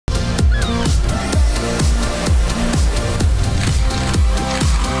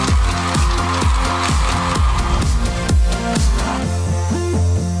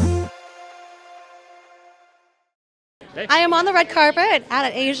I am on the red carpet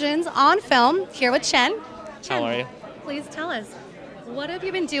at Asians on Film here with Chen. How are you? Please tell us, what have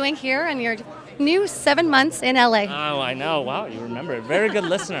you been doing here in your new 7 months in LA? Oh, I know. Wow, you remember. Very good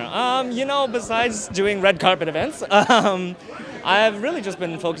listener. Besides doing red carpet events, I've really just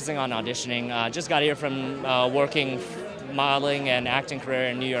been focusing on auditioning. Just got here from working modeling and acting career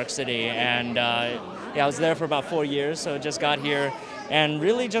in New York City, and I was there for about 4 years, so just got here and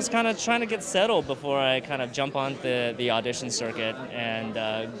really just kind of trying to get settled before I kind of jump on the audition circuit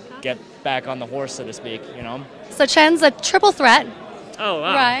and get back on the horse, so to speak, you know. So Chen's a triple threat. Oh,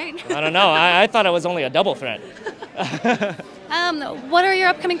 wow. Right. I don't know. I thought it was only a double threat. What are your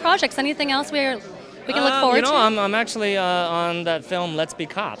upcoming projects? Anything else we can look forward to? I'm actually on that film Let's Be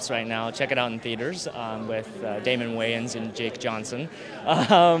Cops right now. Check it out in theaters with Damon Wayans and Jake Johnson.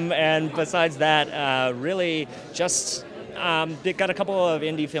 And besides that, really just they got a couple of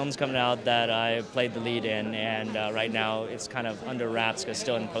indie films coming out that I played the lead in, and right now it's kind of under wraps because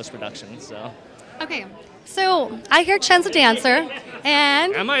still in post-production. So. Okay. So I hear Chen's a dancer,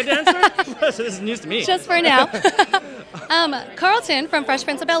 and am I a dancer? This is news to me. Just for now. Carlton from Fresh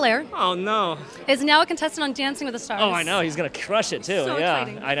Prince of Bel-Air. Oh no. Is now a contestant on Dancing with the Stars. Oh, I know. He's gonna crush it too. So yeah,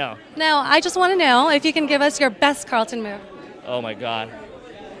 exciting. I know. Now I just want to know if you can give us your best Carlton move. Oh my God.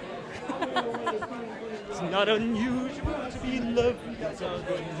 It's not unusual to be loved.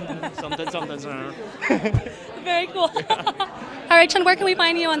 Something. Very cool. All right, Chen, where can we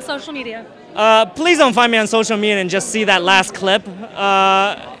find you on social media? Please don't find me on social media and just see that last clip.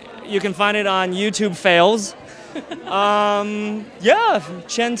 You can find it on YouTube Fails.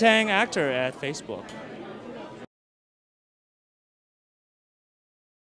 Chen Tang Actor at Facebook.